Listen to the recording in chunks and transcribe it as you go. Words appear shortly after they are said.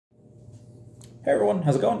Hey everyone,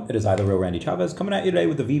 how's it going? It is I, the real Randy Chavez, coming at you today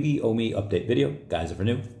with the Veve OMI update video. Guys, if you're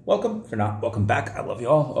new, welcome. If you're not, welcome back. I love you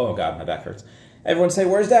all. Oh god, my back hurts. Everyone say,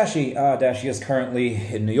 where's Dashie? Dashie is currently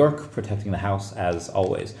in New York, protecting the house as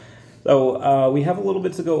always. So we have a little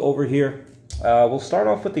bit to go over here. We'll start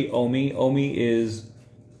off with the OMI. OMI is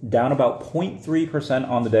down about 0.3%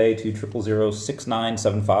 on the day to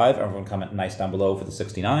 0006975. Everyone comment nice down below for the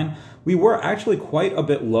 69. We were actually quite a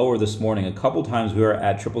bit lower this morning. A couple times we were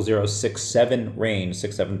at 00067 range,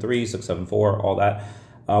 673, 674, all that.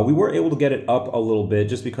 We were able to get it up a little bit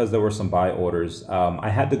just because there were some buy orders. I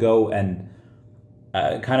had to go and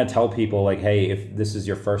kind of tell people like, hey, if this is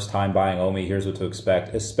your first time buying OMI, here's what to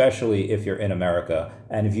expect, especially if you're in America.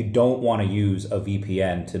 And if you don't want to use a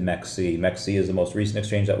VPN to MEXC. MEXC is the most recent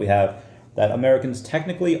exchange that we have that Americans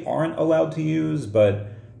technically aren't allowed to use, but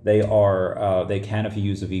they are, they can if you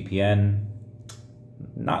use a VPN.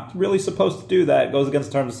 Not really supposed to do that. It goes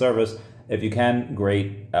against terms of service. If you can,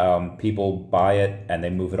 great. People buy it and they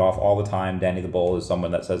move it off all the time. Danny the Bull is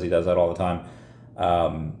someone that says he does that all the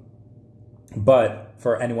time. But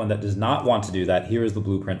for anyone that does not want to do that, here is the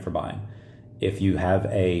blueprint for buying. If you have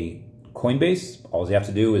a Coinbase, all you have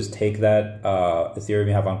to do is take that Ethereum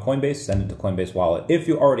you have on Coinbase, send it to Coinbase wallet. If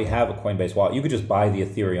you already have a Coinbase wallet, you could just buy the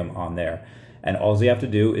Ethereum on there. And all you have to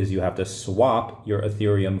do is you have to swap your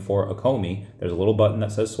Ethereum for a OMI. There's a little button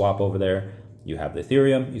that says swap over there. You have the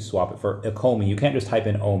Ethereum, you swap it for a OMI. You can't just type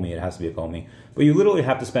in OMI, it has to be a OMI. But you literally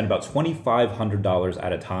have to spend about $2,500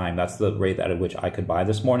 at a time. That's the rate at which I could buy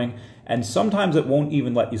this morning. And sometimes it won't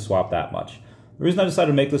even let you swap that much. The reason I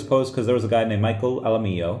decided to make this post because there was a guy named Michael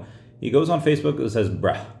Alamillo. He goes on Facebook and says,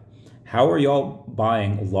 bruh, how are y'all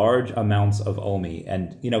buying large amounts of OMI?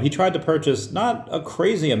 And, you know, he tried to purchase not a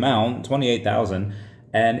crazy amount, 28,000.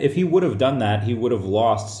 And if he would have done that, he would have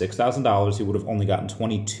lost $6,000. He would have only gotten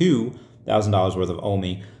 $22,000 worth of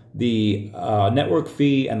OMI. The network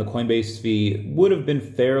fee and the Coinbase fee would have been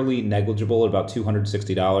fairly negligible at about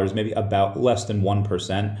 $260, maybe about less than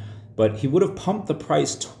 1%. But he would have pumped the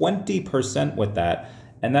price 20% with that.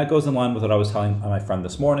 And that goes in line with what I was telling my friend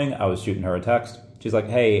this morning. I was shooting her a text. She's like,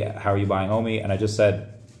 hey, how are you buying OMI? And I just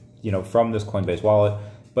said, you know, from this Coinbase wallet.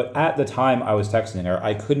 But at the time I was texting her,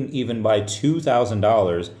 I couldn't even buy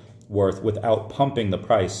 $2,000 worth without pumping the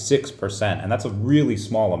price 6%. And that's a really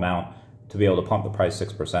small amount to be able to pump the price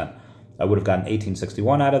 6%. I would have gotten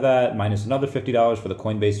 $1,861 out of that, minus another $50 for the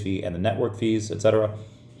Coinbase fee and the network fees, etc.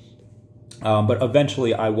 But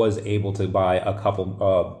eventually I was able to buy a couple,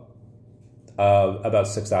 about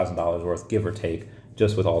 $6,000 worth, give or take,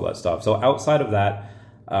 just with all that stuff. So outside of that,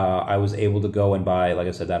 I was able to go and buy, like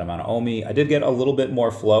I said, that amount of OMI. I did get a little bit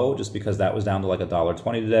more flow just because that was down to like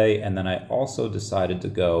 $1.20 today. And then I also decided to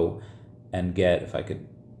go and get, if I can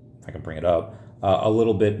bring it up, a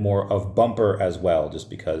little bit more of bumper as well, just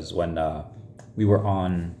because when we were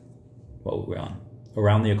on, what were we on?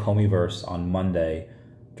 Around the Akomiverse on Monday,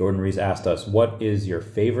 Jordan Rees asked us, what is your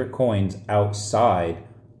favorite coins outside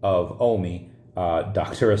of OMI?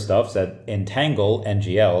 Dr. Stuff said Entangle,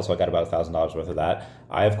 NGL, so I got about $1,000 worth of that.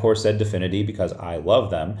 I, of course, said Definity because I love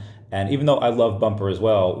them. And even though I love bumper as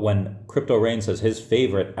well, when Crypto Rain says his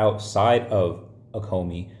favorite outside of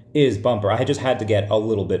Akomi is bumper, I just had to get a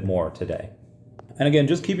little bit more today. And again,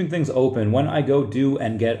 just keeping things open, when I go do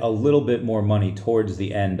and get a little bit more money towards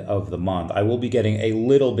the end of the month, I will be getting a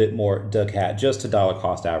little bit more DCAT, just to dollar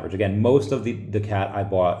cost average. Again, most of the DCAT I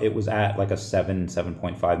bought, it was at like a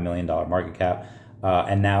 $7.5 million market cap.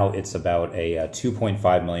 And now it's about a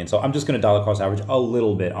 2.5 million. So I'm just going to dollar cost average a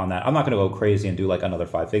little bit on that. I'm not going to go crazy and do like another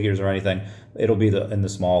 5 figures or anything. It'll be in the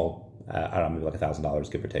small, I don't know, maybe like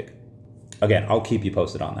 $1,000, give or take. Again, I'll keep you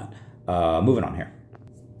posted on that. Moving on here.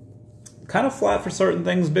 Kind of flat for certain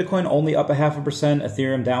things. Bitcoin only up 0.5%.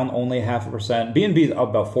 Ethereum down only 0.5%. BNB up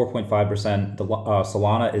about 4.5%.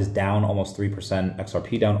 Solana is down almost 3%.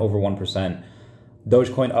 XRP down over 1%.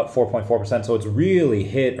 Dogecoin up 4.4%. So it's really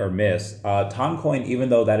hit or miss. Toncoin, even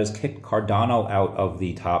though that has kicked Cardano out of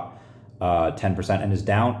the top 10% and is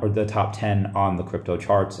down, or the top 10 on the crypto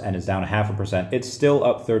charts, and is down 0.5%, it's still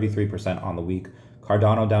up 33% on the week.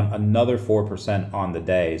 Cardano down another 4% on the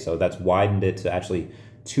day. So that's widened it to actually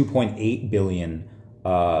 2.8 billion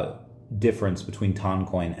difference between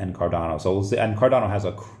Toncoin and Cardano. So we'll see, and Cardano has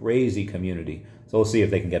a crazy community. So we'll see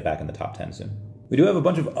if they can get back in the top 10 soon. We do have a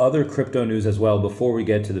bunch of other crypto news as well before we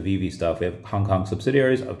get to the Veve stuff. We have Hong Kong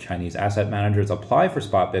subsidiaries of Chinese asset managers apply for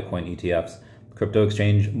spot Bitcoin ETFs. Crypto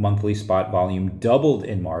exchange monthly spot volume doubled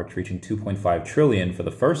in March, reaching 2.5 trillion for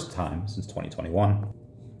the first time since 2021.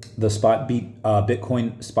 The spot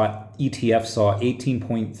Bitcoin spot ETF saw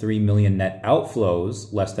 18.3 million net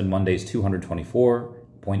outflows, less than Monday's 224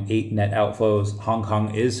 0.8 net outflows. Hong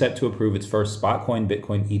Kong is set to approve its first spot coin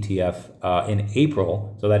Bitcoin ETF in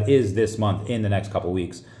April. So that is this month, in the next couple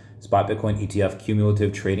weeks. Spot Bitcoin ETF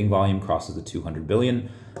cumulative trading volume crosses the 200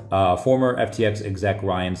 billion. Former FTX exec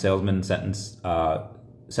Ryan Salesman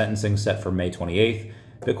sentencing set for May 28th.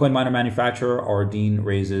 Bitcoin miner manufacturer Ardeen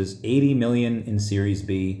raises 80 million in Series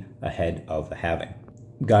B ahead of the halving.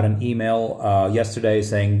 Got an email yesterday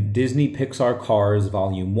saying Disney Pixar Cars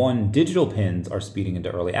Volume 1 digital pins are speeding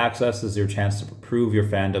into early access. This is your chance to prove your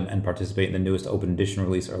fandom and participate in the newest open edition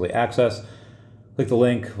release early access. Click the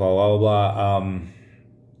link, blah, blah, blah.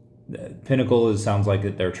 Pinnacle sounds like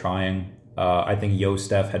that they're trying. I think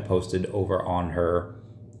Steph had posted over on her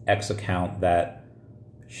X account that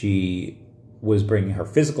she was bringing her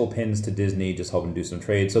physical pins to Disney, just hoping to do some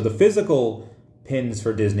trade. So the physical pins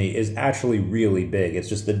for Disney is actually really big. It's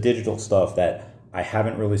just the digital stuff that I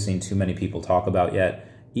haven't really seen too many people talk about yet,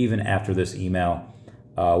 even after this email,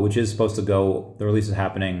 which is supposed to go, the release is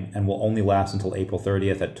happening and will only last until April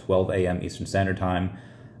 30th at 12 a.m. Eastern Standard Time.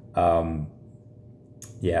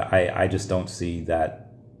 Yeah, I just don't see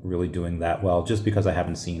that really doing that well, just because I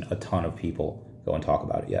haven't seen a ton of people go and talk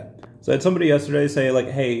about it yet. So I had somebody yesterday say, like,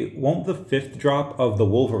 hey, won't the 5th drop of the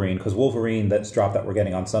Wolverine, because Wolverine, that's drop that we're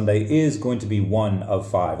getting on Sunday, is going to be 1 of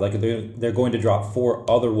 5. Like, they're going to drop 4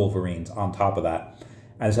 other Wolverines on top of that.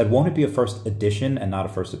 And I said, won't it be a first edition and not a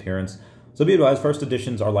first appearance? So be advised, first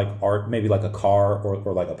editions are like art, maybe like a car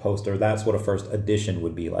or like a poster. That's what a first edition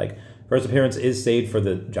would be like. First appearance is saved for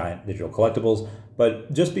the giant digital collectibles,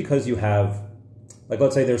 but just because you have, like,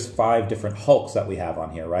 let's say there's 5 different Hulks that we have on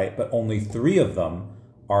here, right? But only 3 of them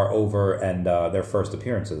are over and their first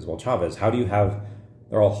appearances. Well, Chavez, how do you have,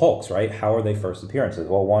 they're all Hulks, right? How are they first appearances?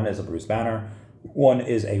 Well, one is a Bruce Banner, one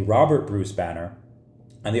is a Robert Bruce Banner,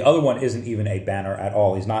 and the other one isn't even a Banner at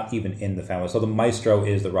all. He's not even in the family. So the Maestro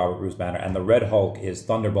is the Robert Bruce Banner, and the Red Hulk is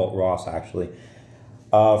Thunderbolt Ross, actually.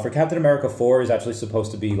 For Captain America 4, he's actually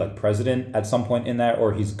supposed to be like president at some point in that,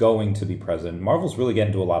 or he's going to be president. Marvel's really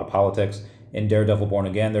getting into a lot of politics. In Daredevil Born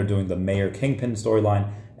Again, they're doing the Mayor Kingpin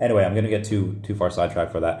storyline. Anyway, I'm going to get too far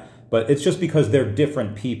sidetracked for that. But it's just because they're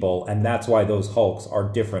different people, and that's why those Hulks are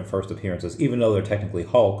different first appearances. Even though they're technically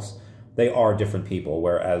Hulks, they are different people,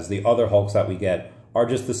 whereas the other Hulks that we get are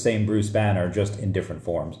just the same Bruce Banner, just in different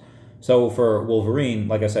forms. So for Wolverine,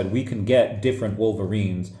 like I said, we can get different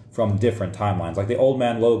Wolverines from different timelines. Like the Old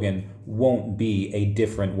Man Logan won't be a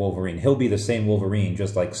different Wolverine. He'll be the same Wolverine,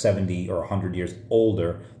 just like 70 or 100 years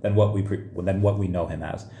older than what we know him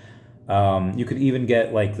as. You could even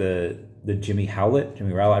get like the Jimmy Rowlett,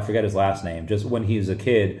 I forget his last name, just when he was a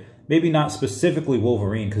kid. Maybe not specifically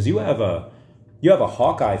Wolverine, because you have a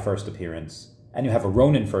Hawkeye first appearance and you have a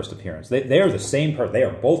Ronin first appearance. They are the same person. They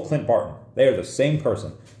are both Clint Barton. They are the same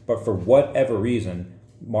person. But for whatever reason,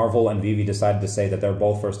 Marvel and Veve decided to say that they're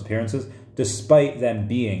both first appearances, despite them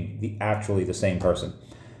being actually the same person.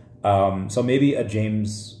 So maybe a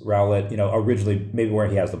James Rowlett, originally maybe where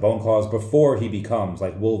he has the bone claws before he becomes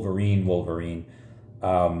like Wolverine.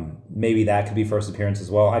 Maybe that could be first appearance as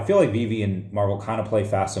well. I feel like Veve and Marvel kind of play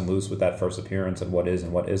fast and loose with that first appearance and what is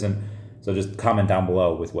and what isn't. So just comment down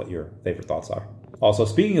below with what your favorite thoughts are. Also,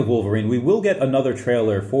 speaking of Wolverine, we will get another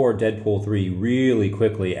trailer for Deadpool 3 really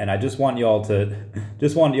quickly, and I just want y'all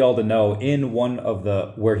to know in one of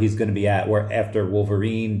the where he's going to be at, where after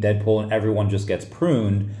Wolverine, Deadpool, and everyone just gets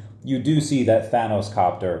pruned, you do see that Thanos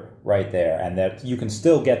copter right there, and that you can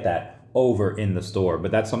still get that over in the store.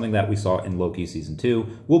 But that's something that we saw in Loki Season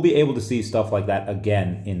 2. We'll be able to see stuff like that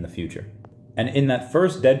again in the future. And in that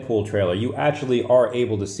first Deadpool trailer, you actually are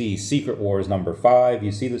able to see Secret Wars number 5.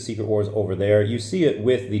 You see the Secret Wars over there. You see it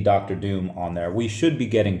with the Doctor Doom on there. We should be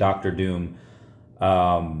getting Doctor Doom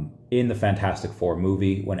in the Fantastic Four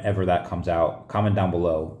movie whenever that comes out. Comment down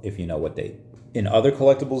below if you know what date. In other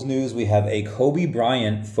collectibles news, we have a Kobe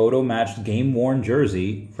Bryant photo-matched game-worn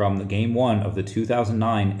jersey from the Game 1 of the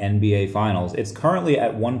 2009 NBA Finals. It's currently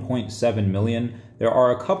at $1.7 million. There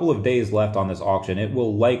are a couple of days left on this auction. It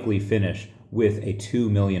will likely finish with a $2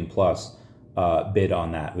 million plus bid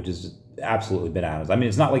on that, which is absolutely bananas. I mean,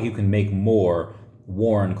 it's not like you can make more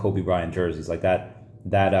worn Kobe Bryant jerseys like that.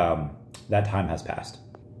 That time has passed.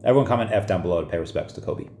 Everyone comment F down below to pay respects to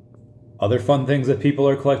Kobe. Other fun things that people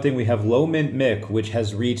are collecting, we have Low Mint Mick, which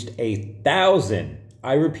has reached 1,000.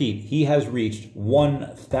 I repeat, he has reached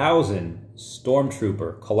 1,000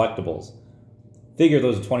 Stormtrooper collectibles. Figure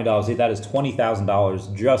those are $20. That is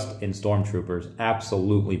 $20,000 just in Stormtroopers.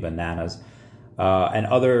 Absolutely bananas. And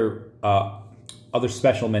other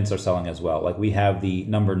special mints are selling as well. Like we have the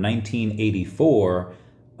number 1984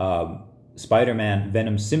 Spider-Man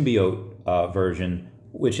Venom symbiote version,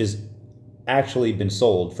 which is actually been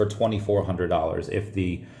sold for $2,400. If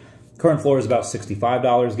the current floor is about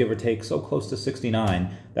 $65, give or take, so close to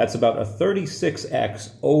 $69, that's about a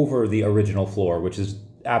 36x over the original floor, which is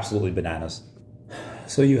absolutely bananas.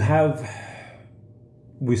 So you have,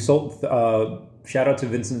 we sold, shout out to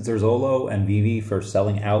Vincent Zerzolo and Veve for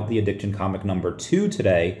selling out the Addiction comic number 2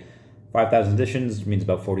 today. 5,000 editions means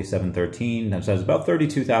about 4713. That says about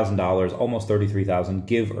 $32,000, almost $33,000,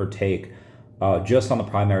 give or take, just on the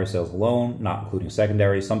primary sales alone, not including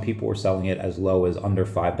secondary. Some people were selling it as low as under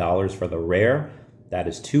 $5 for the rare. That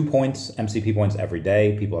is 2 points, MCP points every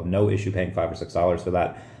day. People have no issue paying $5 or $6 for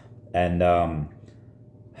that. And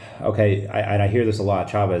okay, I hear this a lot.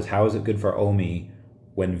 Chavez, how is it good for OMI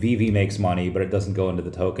when Veve makes money, but it doesn't go into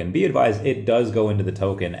the token? Be advised, it does go into the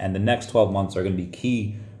token, and the next 12 months are going to be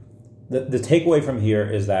key. The takeaway from here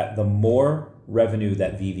is that the more revenue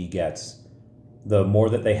that Veve gets, the more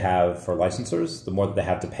that they have for licensors, the more that they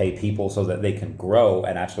have to pay people so that they can grow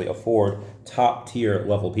and actually afford top tier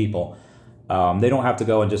level people. They don't have to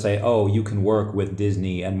go and just say, oh, you can work with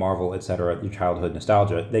Disney and Marvel, etc., your childhood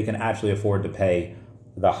nostalgia. They can actually afford to pay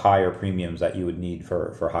the higher premiums that you would need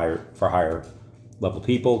for higher level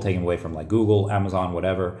people, taken away from like Google, Amazon,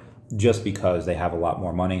 whatever, just because they have a lot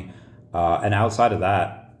more money. And outside of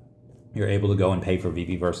that, you're able to go and pay for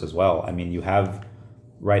Veveverse as well. I mean, you have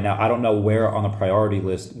right now, I don't know where on the priority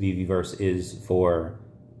list Veveverse is for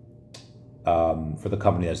the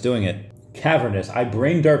company that's doing it. Cavernous. I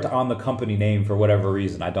brain dirt on the company name for whatever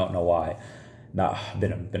reason. I don't know why.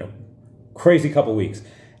 Been a crazy couple weeks.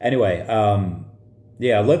 Anyway,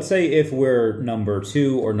 yeah, let's say if we're number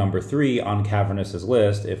 2 or number 3 on Cavernous's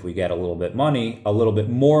list, if we get a little bit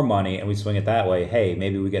more money, and we swing it that way, hey,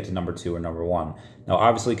 maybe we get to number 2 or number 1. Now,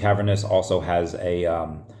 obviously, Cavernous also has a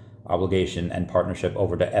obligation and partnership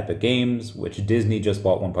over to Epic Games, which Disney just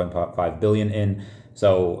bought $1.5 billion in.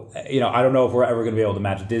 So, you know, I don't know if we're ever going to be able to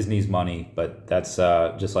match Disney's money, but that's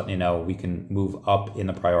just letting you know we can move up in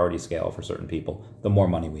the priority scale for certain people the more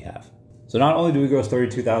money we have. So not only do we gross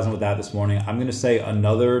 32,000 with that this morning, I'm going to say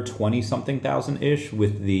another 20-something thousand-ish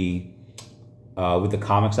with the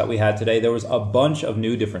comics that we had today. There was a bunch of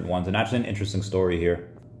new different ones, and actually an interesting story here.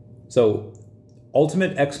 So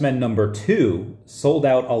Ultimate X-Men number 2 sold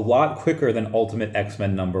out a lot quicker than Ultimate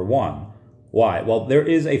X-Men number 1. Why? Well, there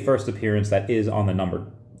is a first appearance that is on the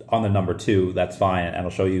number 2. That's fine, and I'll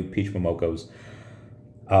show you Peach Momoko's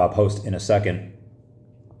post in a second.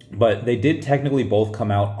 But they did technically both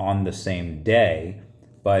come out on the same day.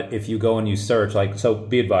 But if you go and you search, like, so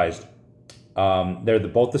be advised, they're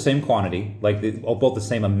both the same quantity, like both the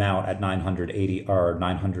same amount at 980 or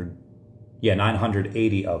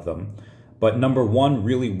 980 of them. But number 1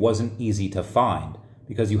 really wasn't easy to find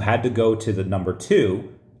because you had to go to the number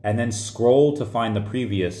 2 and then scroll to find the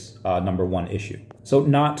previous number 1 issue. So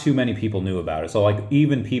not too many people knew about it. So like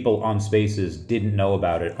even people on Spaces didn't know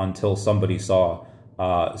about it until somebody saw.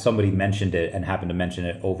 Somebody mentioned it and happened to mention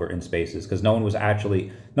it over in Spaces because no one was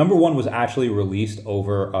actually, number 1 was actually released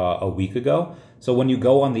over a week ago. So when you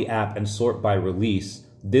go on the app and sort by release,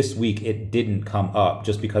 this week it didn't come up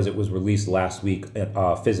just because it was released last week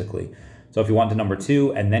physically. So if you went to number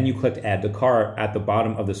 2 and then you clicked add to cart, at the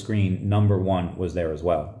bottom of the screen, number 1 was there as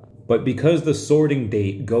well. But because the sorting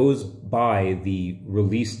date goes by the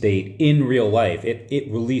release date in real life, it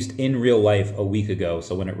released in real life a week ago.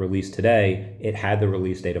 So when it released today, it had the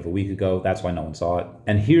release date of a week ago. That's why no one saw it.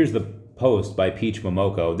 And here's the post by Peach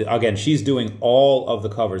Momoko. Again, she's doing all of the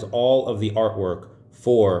covers, all of the artwork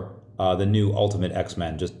for the new Ultimate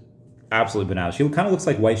X-Men. Just absolutely bananas. She kind of looks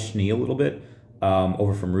like Weiss Schnee a little bit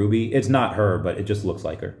over from Ruby. It's not her, but it just looks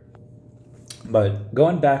like her. But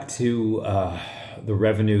going back to the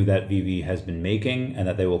revenue that Veve has been making and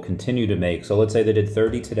that they will continue to make. So let's say they did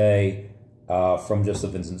 30 today from just the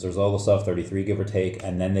Vincent Zerzolo stuff, 33 give or take,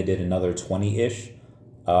 and then they did another 20-ish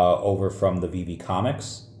over from the Veve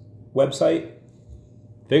Comics website.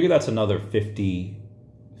 Figure that's another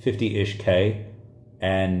 50-ish K.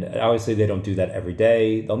 And obviously they don't do that every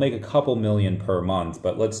day. They'll make a couple million per month,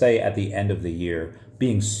 but let's say at the end of the year,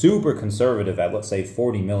 being super conservative at, let's say,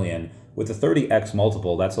 40 million, with a 30x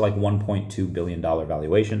multiple, that's like $1.2 billion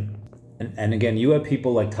valuation. And again, you have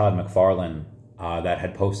people like Todd McFarlane that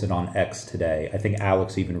had posted on X today. I think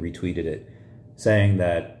Alex even retweeted it, saying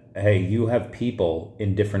that, hey, you have people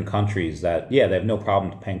in different countries that, yeah, they have no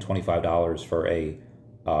problem paying $25 for a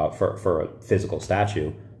physical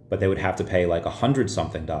statue, but they would have to pay like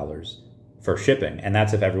 $100-something for shipping. And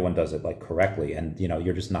that's if everyone does it like correctly. And, you know,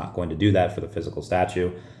 you're just not going to do that for the physical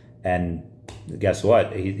statue. And guess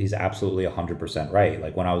what? He's absolutely 100% right.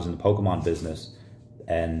 Like when I was in the Pokemon business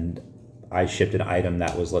and I shipped an item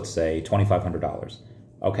that was, let's say, $2,500.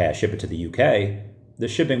 Okay, I ship it to the UK. The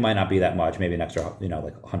shipping might not be that much, maybe an extra,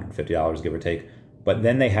 like $150, give or take. But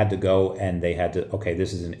then they had to go and they had to, okay,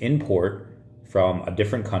 this is an import from a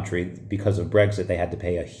different country. Because of Brexit, they had to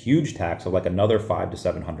pay a huge tax of like another $500 to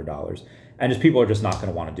 $700. And just people are just not going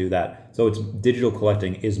to want to do that. So it's digital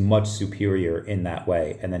collecting is much superior in that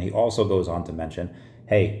way. And then he also goes on to mention,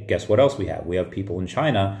 hey, guess what else we have? We have people in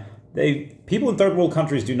China. People in third world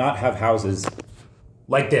countries do not have houses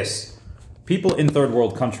like this. People in third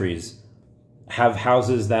world countries have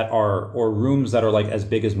houses that are, or rooms that are like as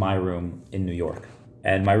big as my room in New York.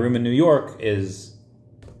 And my room in New York is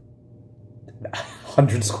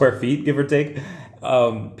 100 square feet, give or take.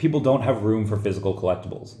 People don't have room for physical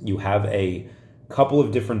collectibles. You have a couple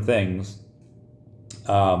of different things,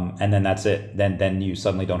 and then that's it. Then you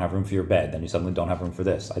suddenly don't have room for your bed. Then you suddenly don't have room for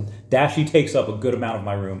this. Dashie takes up a good amount of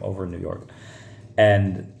my room over in New York.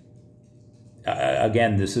 And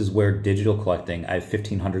again, this is where digital collecting, I have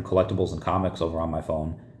 1,500 collectibles and comics over on my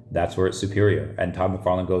phone. That's where it's superior. And Todd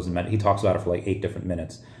McFarlane goes and he talks about it for like 8 different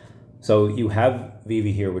minutes. So you have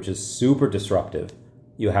Veve here, which is super disruptive.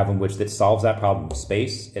 You have in which it solves that problem of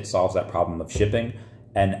space. It solves that problem of shipping.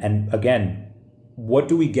 And again, what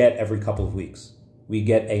do we get every couple of weeks? We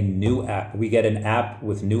get a new app. We get an app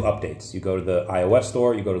with new updates. You go to the iOS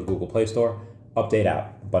store, you go to the Google Play Store, update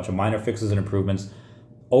app, a bunch of minor fixes and improvements.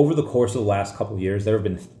 Over the course of the last couple of years, there have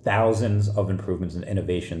been thousands of improvements and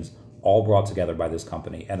innovations all brought together by this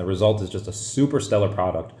company. And the result is just a super stellar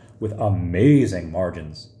product with amazing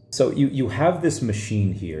margins. So you have this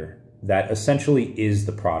machine here that essentially is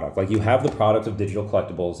the product. Like you have the product of digital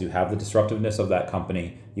collectibles, you have the disruptiveness of that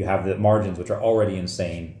company, you have the margins, which are already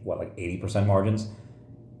insane, what, like 80% margins?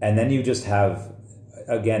 And then you just have,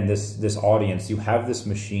 again, this audience, you have this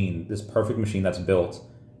machine, this perfect machine that's built,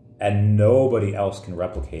 and nobody else can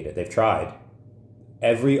replicate it. They've tried.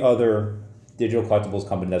 Every other digital collectibles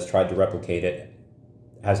company that's tried to replicate it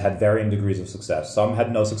has had varying degrees of success. Some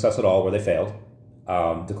had no success at all, where they failed,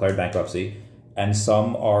 declared bankruptcy, and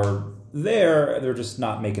some are there, they're just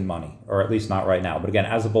not making money, or at least not right now. But again,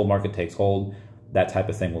 as the bull market takes hold, that type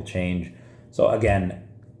of thing will change. So again,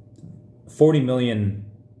 40 million,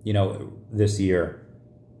 this year,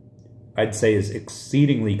 I'd say is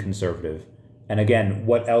exceedingly conservative. And again,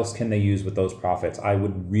 what else can they use with those profits? I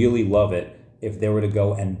would really love it if they were to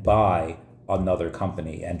go and buy another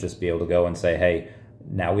company and just be able to go and say, hey,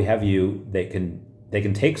 now we have you. They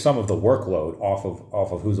can take some of the workload off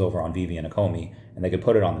of who's over on Veve and OMI, and they could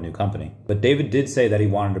put it on the new company. But David did say that he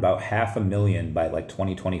wanted about 500,000 by like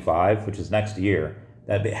 2025, which is next year.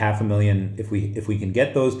 That'd be 500,000 if we can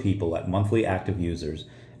get those people at monthly active users.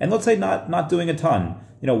 And let's say not doing a ton.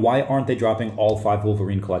 Why aren't they dropping all 5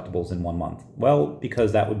 Wolverine collectibles in 1 month? Well,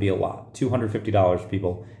 because that would be a lot. $250 for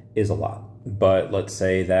people is a lot. But let's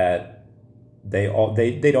say that they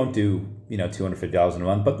don't do $250 in a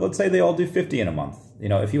month, but let's say they all do 50 in a month.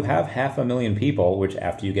 If you have 500,000 people, which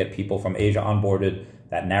after you get people from Asia onboarded,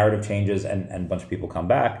 that narrative changes and a bunch of people come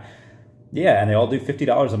back. Yeah, and they all do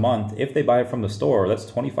 $50 a month. If they buy it from the store, that's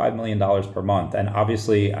 $25 million per month. And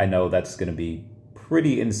obviously, I know that's going to be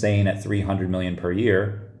pretty insane at $300 million per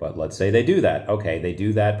year, but let's say they do that. Okay, they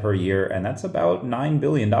do that per year, and that's about $9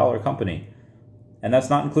 billion company. And that's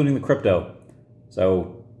not including the crypto.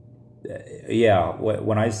 So yeah,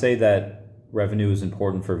 when I say that revenue is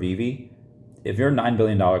important for Veve, if you're a $9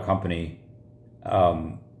 billion company,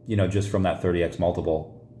 just from that 30x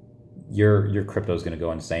multiple, your crypto is going to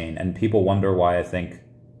go insane. And people wonder why I think,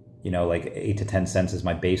 like 8 to 10 cents is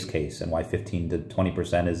my base case, and why 15 to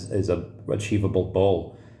 20% is a achievable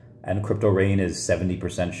bull. And Crypto Rain is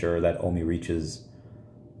 70% sure that OMI reaches,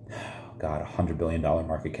 God, $100 billion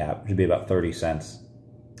market cap, which would be about 30 cents.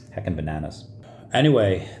 Heckin' bananas.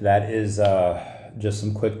 Anyway, that is just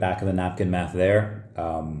some quick back of the napkin math there.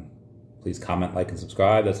 Please comment, like, and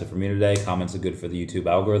subscribe. That's it for me today. Comments are good for the YouTube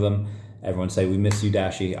algorithm. Everyone say, we miss you,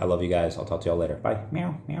 Dashie. I love you guys. I'll talk to y'all later. Bye.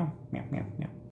 Meow, meow, meow, meow, meow.